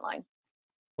with your frontline?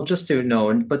 Well, just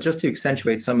to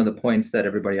accentuate some of the points that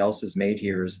everybody else has made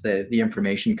here is the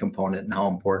information component and how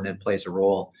important it plays a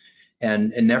role,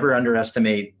 and never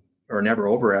underestimate or never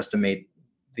overestimate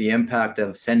the impact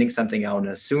of sending something out and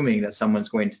assuming that someone's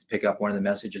going to pick up one of the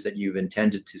messages that you've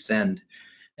intended to send.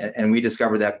 And we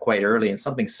discovered that quite early. And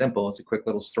something simple, it's a quick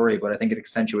little story, but I think it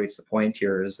accentuates the point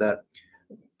here, is that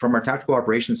from our Tactical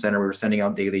Operations Center, we were sending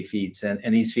out daily feeds, and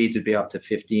these feeds would be up to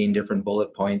 15 different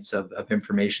bullet points of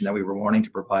information that we were wanting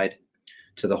to provide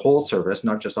to the whole service,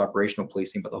 not just operational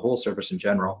policing, but the whole service in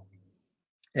general.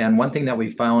 And one thing that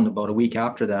we found about a week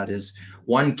after that is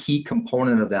one key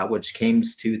component of that, which came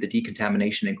to the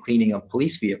decontamination and cleaning of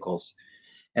police vehicles.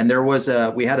 And there was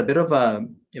it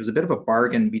was a bit of a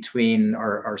bargain between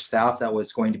our staff that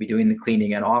was going to be doing the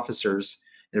cleaning and officers.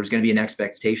 There was going to be an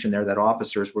expectation there that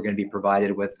officers were going to be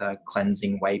provided with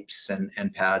cleansing wipes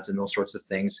and pads and those sorts of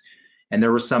things. And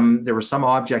there were some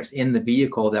objects in the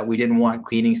vehicle that we didn't want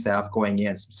cleaning staff going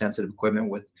in, some sensitive equipment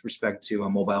with respect to a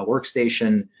mobile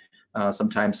workstation.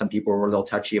 Sometimes some people were a little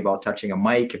touchy about touching a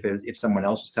mic if someone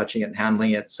else was touching it and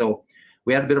handling it. So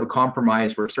we had a bit of a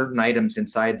compromise where certain items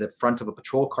inside the front of a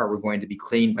patrol car were going to be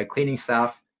cleaned by cleaning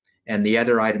staff, and the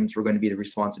other items were going to be the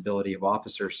responsibility of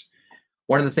officers.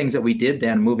 One of the things that we did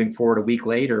then, moving forward a week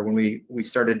later, when we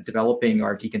started developing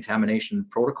our decontamination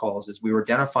protocols, is we were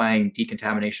identifying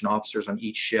decontamination officers on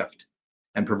each shift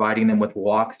and providing them with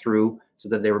walkthrough so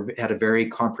that they had a very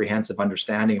comprehensive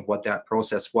understanding of what that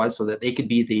process was, so that they could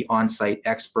be the on-site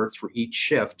experts for each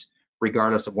shift,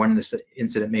 regardless of when this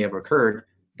incident may have occurred,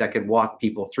 that could walk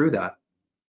people through that.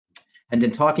 And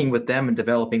in talking with them and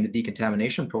developing the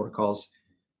decontamination protocols,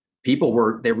 they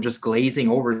were just glazing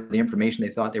over the information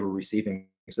they thought they were receiving.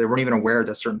 So they weren't even aware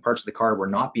that certain parts of the car were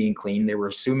not being cleaned. They were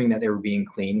assuming that they were being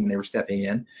cleaned when they were stepping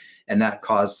in, and that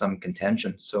caused some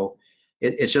contention. So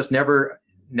it's just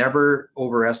never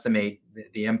overestimate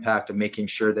the impact of making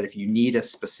sure that if you need a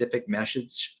specific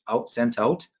message sent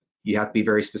out, you have to be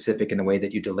very specific in the way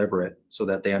that you deliver it so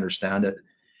that they understand it.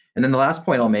 And then the last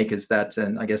point I'll make is that,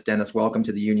 and I guess Dennis, welcome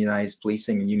to the unionized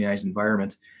policing and unionized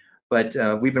environment. But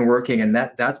we've been working, and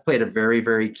that's played a very,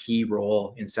 very key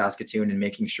role in Saskatoon in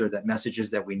making sure that messages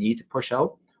that we need to push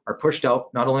out are pushed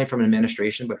out not only from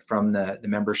administration, but from the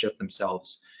membership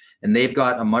themselves. And they've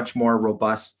got a much more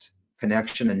robust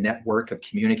connection and network of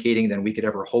communicating than we could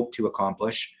ever hope to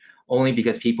accomplish, only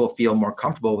because people feel more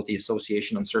comfortable with the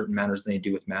association on certain matters than they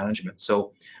do with management.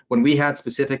 So when we had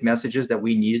specific messages that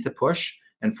we needed to push,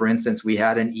 and for instance, we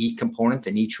had an e-component,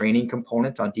 an e-training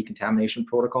component on decontamination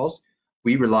protocols,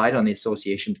 we relied on the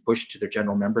association to push it to their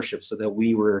general membership so that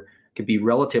we could be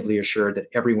relatively assured that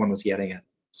everyone was getting it.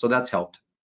 So that's helped.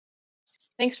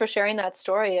 Thanks for sharing that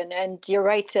story. And you're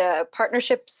right,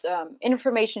 partnerships,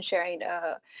 information sharing,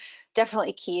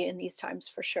 definitely key in these times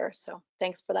for sure. So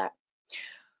thanks for that.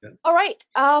 Good. All right,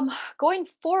 going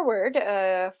forward,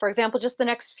 for example, just the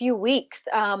next few weeks,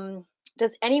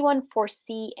 does anyone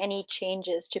foresee any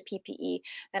changes to PPE?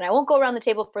 And I won't go around the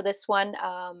table for this one.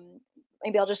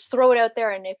 Maybe I'll just throw it out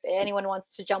there, and if anyone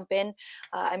wants to jump in,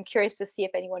 I'm curious to see if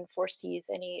anyone foresees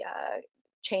any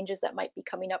changes that might be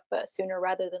coming up sooner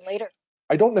rather than later.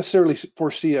 I don't necessarily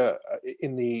foresee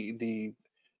in the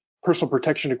personal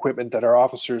protection equipment that our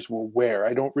officers will wear.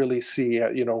 I don't really see,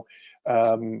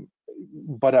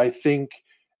 but I think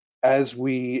as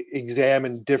we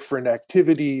examine different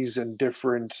activities and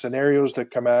different scenarios that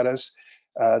come at us,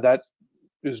 that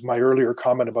is my earlier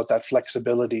comment about that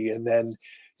flexibility. And then,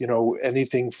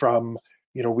 anything from,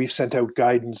 we've sent out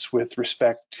guidance with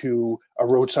respect to a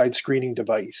roadside screening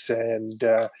device and,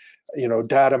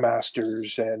 data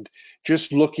masters, and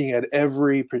just looking at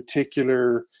every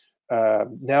particular,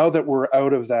 now that we're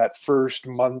out of that first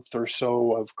month or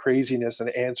so of craziness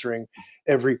and answering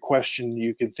every question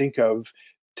you can think of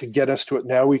to get us to it,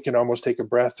 now we can almost take a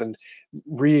breath and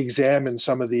re-examine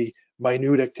some of the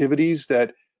minute activities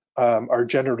that our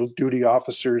general duty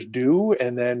officers do,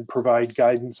 and then provide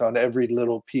guidance on every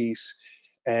little piece.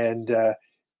 And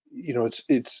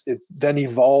it then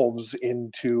evolves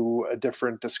into a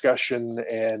different discussion,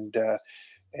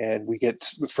 and we get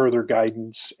further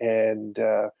guidance, and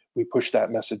we push that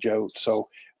message out. So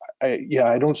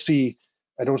I don't see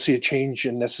a change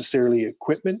in necessarily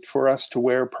equipment for us to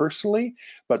wear personally,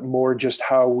 but more just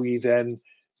how we then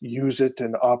use it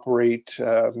and operate,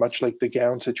 much like the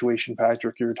gown situation,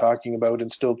 Patrick, you were talking about,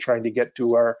 and still trying to get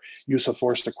to our use of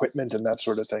force equipment and that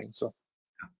sort of thing. So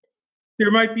there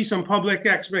might be some public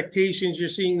expectations. You're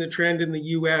seeing the trend in the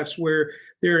US where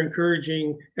they're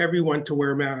encouraging everyone to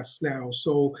wear masks now.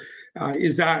 So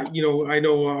is that, I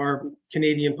know our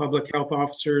Canadian public health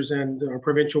officers and our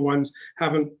provincial ones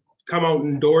haven't come out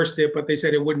and endorsed it, but they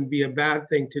said it wouldn't be a bad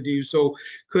thing to do. So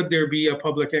could there be a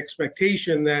public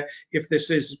expectation that if this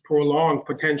is prolonged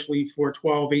potentially for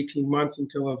 12, 18 months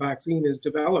until a vaccine is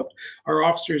developed, our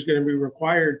officers going to be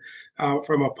required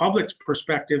from a public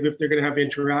perspective, if they're going to have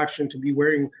interaction, to be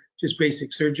wearing just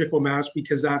basic surgical masks,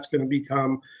 because that's going to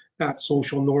become that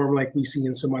social norm like we see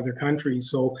in some other countries.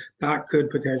 So that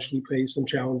could potentially place some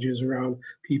challenges around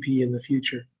PPE in the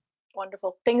future.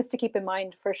 Wonderful. Things to keep in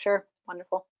mind for sure.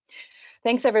 Wonderful.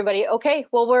 Thanks, everybody. Okay,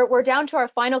 well, we're down to our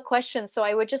final question, so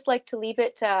I would just like to leave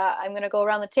it. I'm going to go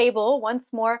around the table once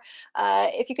more.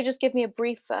 If you could just give me a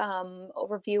brief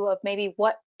overview of maybe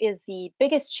what is the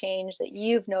biggest change that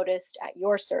you've noticed at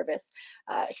your service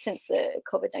since the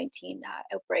COVID-19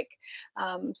 outbreak.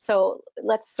 So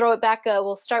let's throw it back.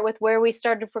 We'll start with where we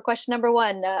started for question number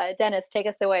one. Dennis, take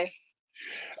us away.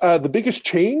 The biggest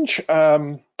change,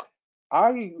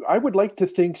 I would like to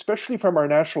think, especially from our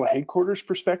national headquarters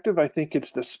perspective, I think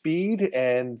it's the speed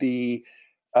and the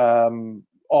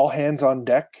all hands on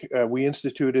deck. We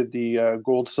instituted the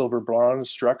gold, silver, bronze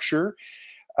structure.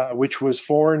 which was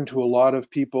foreign to a lot of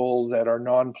people that are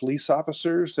non-police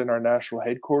officers in our national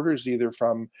headquarters, either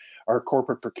from our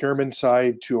corporate procurement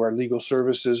side to our legal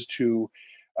services to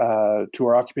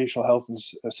our occupational health and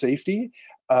safety.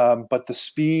 But the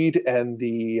speed and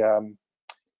the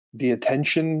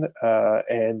attention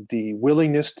and the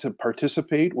willingness to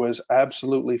participate was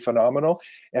absolutely phenomenal.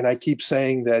 And I keep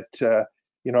saying that,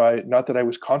 not that I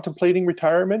was contemplating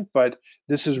retirement, but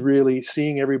this is really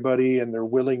seeing everybody and their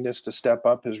willingness to step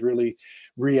up has really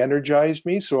re-energized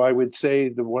me. So I would say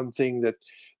the one thing that,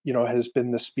 has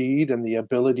been the speed and the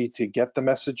ability to get the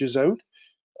messages out.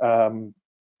 And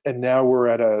now we're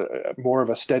at a more of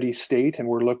a steady state, and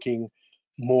we're looking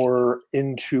more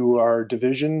into our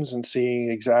divisions and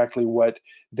seeing exactly what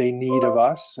they need of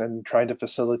us and trying to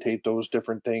facilitate those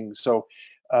different things. So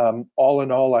all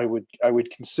in all, I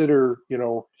would consider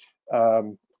the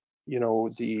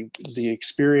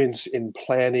experience in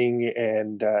planning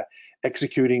and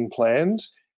executing plans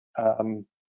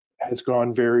has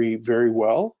gone very, very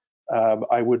well.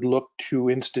 I would look to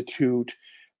institute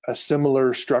a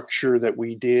similar structure that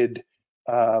we did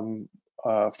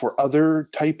for other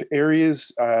type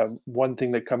areas. One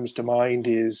thing that comes to mind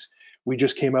is we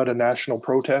just came out of national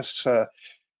protests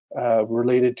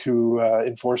related to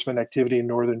enforcement activity in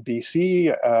northern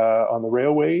BC on the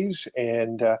railways,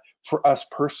 and for us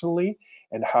personally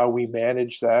and how we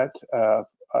manage that,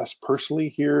 us personally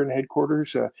here in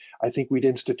headquarters, I think we'd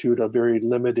institute a very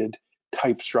limited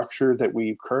type structure that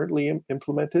we've currently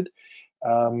implemented.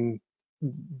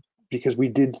 Because we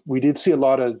did see a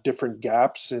lot of different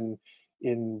gaps in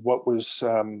what was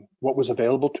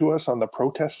available to us on the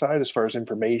protest side as far as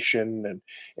information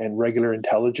and regular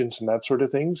intelligence and that sort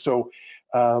of thing. So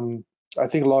I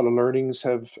think a lot of learnings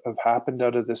have happened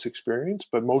out of this experience,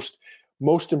 but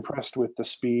most impressed with the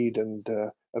speed and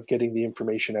of getting the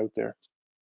information out there.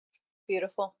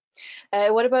 Beautiful.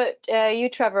 What about you,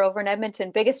 Trevor, over in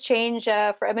Edmonton? Biggest change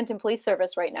for Edmonton Police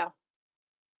Service right now?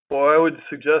 Well, I would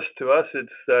suggest to us it's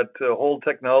that whole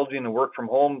technology and the work from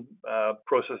home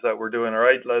process that we're doing. All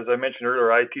right, as I mentioned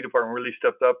earlier, our IT department really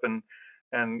stepped up, and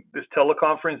this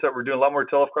teleconference that we're doing, a lot more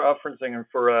teleconferencing, and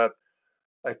for a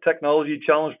technology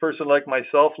challenged person like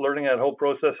myself, learning that whole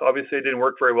process, obviously it didn't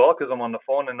work very well because I'm on the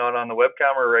phone and not on the web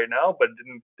camera right now. But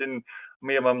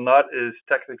I'm not as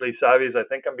technically savvy as I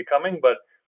think I'm becoming. But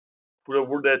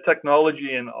we're the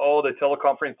technology and all the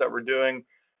teleconference that we're doing,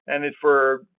 and it's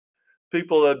for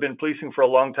people that have been policing for a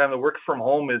long time. The work from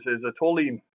home is a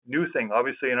totally new thing.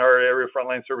 Obviously, in our area of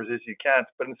frontline services, you can't,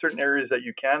 but in certain areas that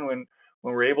you can, when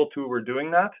we're able to, we're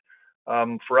doing that.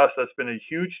 For us, that's been a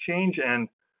huge change, and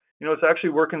it's actually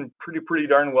working pretty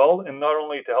darn well. And not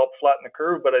only to help flatten the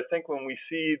curve, but I think when we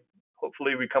see,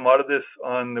 hopefully, we come out of this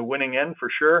on the winning end for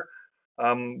sure.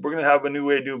 We're going to have a new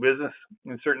way to do business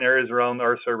in certain areas around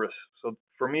our service. So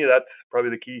for me, that's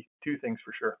probably the key two things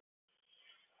for sure.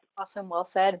 Awesome, well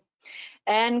said.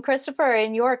 And Christopher,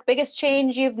 in York, biggest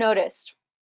change you've noticed?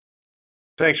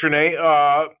 Thanks, Renee.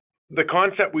 The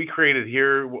concept we created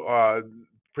here,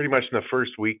 pretty much in the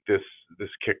first week this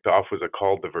kicked off, was a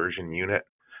call diversion unit,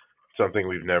 something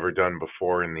we've never done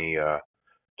before in the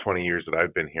 20 years that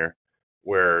I've been here,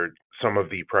 where some of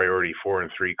the priority 4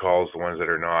 and 3 calls, the ones that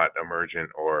are not emergent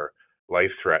or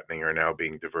life-threatening, are now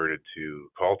being diverted to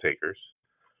call takers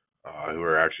who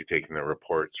are actually taking the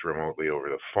reports remotely over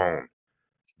the phone.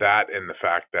 That and the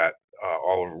fact that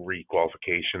all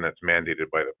requalification that's mandated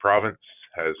by the province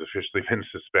has officially been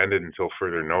suspended until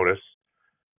further notice.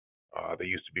 They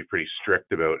used to be pretty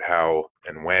strict about how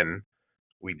and when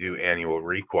we do annual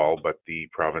requal, but the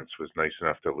province was nice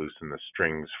enough to loosen the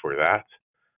strings for that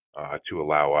to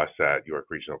allow us at York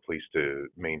Regional Police to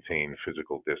maintain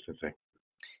physical distancing.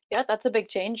 Yeah, that's a big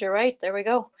change. You're right. There we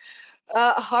go.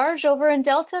 Harj, over in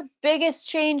Delta, biggest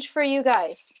change for you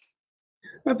guys?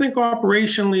 I think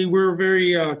operationally, we're a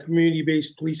very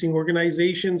community-based policing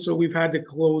organization, so we've had to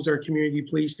close our community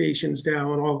police stations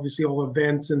down. Obviously, all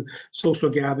events and social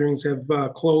gatherings have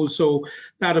closed, so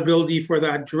that ability for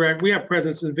that direct, we have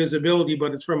presence and visibility,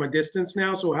 but it's from a distance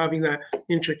now, so having that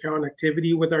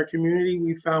interconnectivity with our community,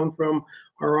 we found from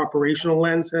our operational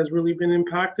lens has really been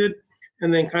impacted.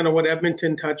 And then kind of what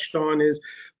Edmonton touched on is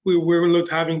we're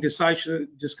having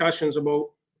discussions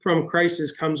about from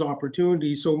crisis comes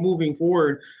opportunity. So moving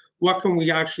forward, what can we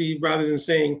actually, rather than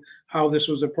saying how this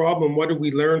was a problem, what did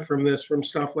we learn from this, from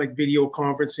stuff like video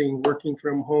conferencing, working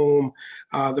from home,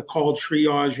 the call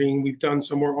triaging, we've done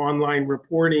some more online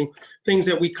reporting, things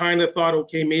that we kind of thought,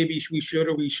 okay, maybe we should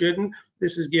or we shouldn't.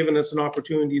 This has given us an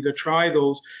opportunity to try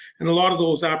those. And a lot of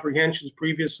those apprehensions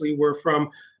previously were from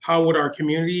how would our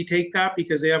community take that,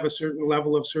 because they have a certain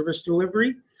level of service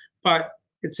delivery. But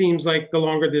it seems like the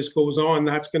longer this goes on,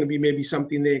 that's going to be maybe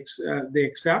something they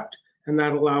accept, and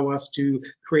that'll allow us to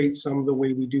create some of the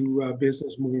way we do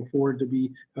business moving forward to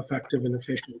be effective and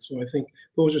efficient. So I think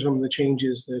those are some of the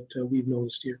changes that we've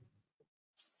noticed here.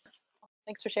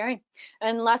 Thanks for sharing.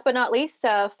 And last but not least,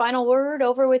 final word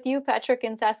over with you, Patrick,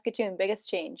 in Saskatoon. Biggest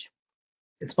change.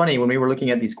 It's funny, when we were looking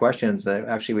at these questions,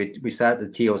 actually we sat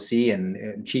at the TOC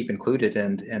and Chief included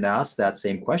and asked that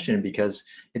same question, because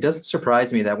it doesn't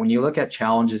surprise me that when you look at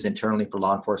challenges internally for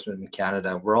law enforcement in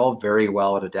Canada, we're all very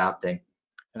well at adapting.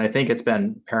 And I think it's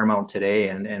been paramount today,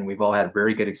 and we've all had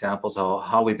very good examples of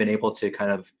how we've been able to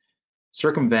kind of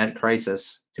circumvent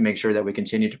crisis to make sure that we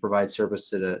continue to provide service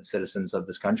to the citizens of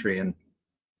this country. And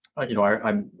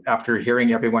I'm after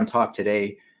hearing everyone talk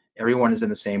today, everyone is in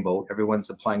the same boat. Everyone's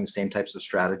applying the same types of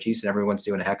strategies, and everyone's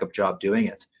doing a heck of a job doing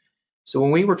it. So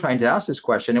when we were trying to ask this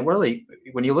question, and really,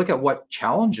 when you look at what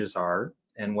challenges are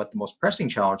and what the most pressing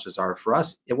challenges are for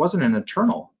us, it wasn't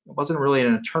really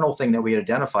an internal thing that we had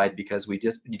identified, because we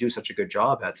do such a good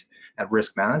job at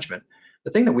risk management.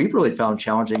 The thing that we've really found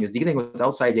challenging is dealing with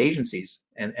outside agencies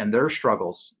and their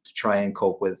struggles to try and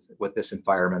cope with this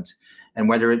environment. And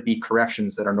whether it be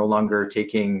corrections that are no longer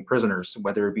taking prisoners,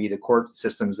 whether it be the court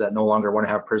systems that no longer want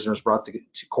to have prisoners brought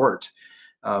to court,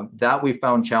 that we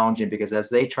found challenging, because as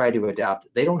they try to adapt,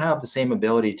 they don't have the same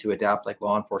ability to adapt like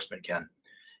law enforcement can.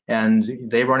 And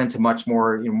they run into much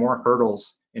more, more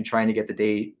hurdles in trying to get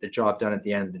the job done at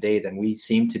the end of the day than we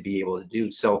seem to be able to do.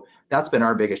 So that's been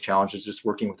our biggest challenge, is just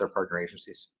working with our partner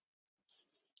agencies.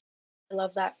 I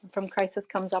love that. From crisis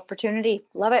comes opportunity.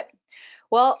 Love it.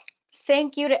 Well,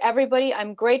 thank you to everybody.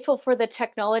 I'm grateful for the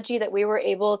technology that we were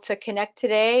able to connect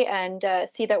today and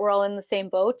see that we're all in the same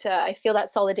boat. I feel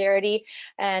that solidarity,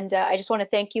 and I just want to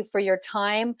thank you for your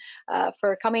time,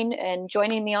 for coming and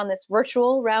joining me on this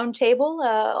virtual roundtable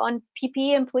on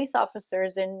PPE and police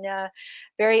officers in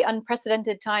very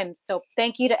unprecedented times. So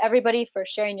thank you to everybody for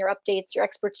sharing your updates, your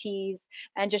expertise,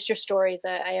 and just your stories.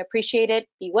 I appreciate it.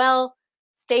 Be well,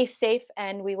 stay safe,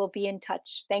 and we will be in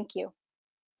touch. Thank you.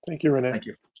 Thank you, Renee. Thank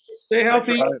you. Stay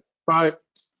healthy. Bye.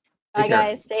 Bye,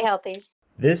 guys. Stay healthy.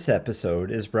 This episode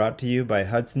is brought to you by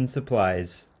Hudson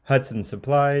Supplies. Hudson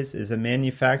Supplies is a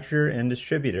manufacturer and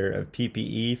distributor of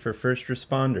PPE for first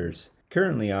responders,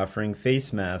 currently offering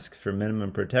face masks for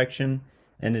minimum protection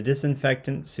and a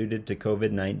disinfectant suited to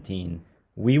COVID-19.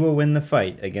 We will win the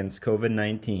fight against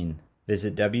COVID-19.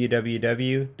 Visit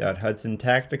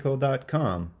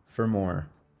www.hudsontactical.com for more.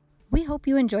 We hope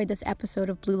you enjoyed this episode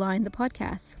of Blue Line, the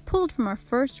podcast, pulled from our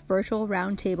first virtual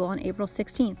roundtable on April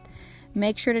 16th.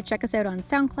 Make sure to check us out on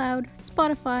SoundCloud,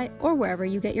 Spotify, or wherever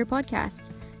you get your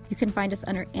podcasts. You can find us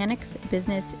under Annex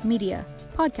Business Media,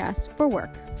 Podcasts for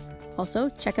Work. Also,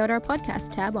 check out our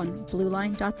podcast tab on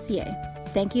blueline.ca.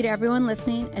 Thank you to everyone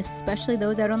listening, especially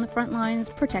those out on the front lines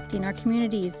protecting our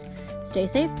communities. Stay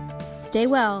safe, stay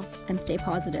well, and stay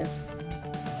positive.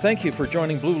 Thank you for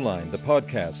joining Blue Line, the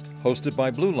podcast, hosted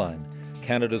by Blue Line,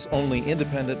 Canada's only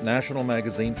independent national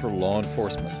magazine for law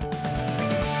enforcement.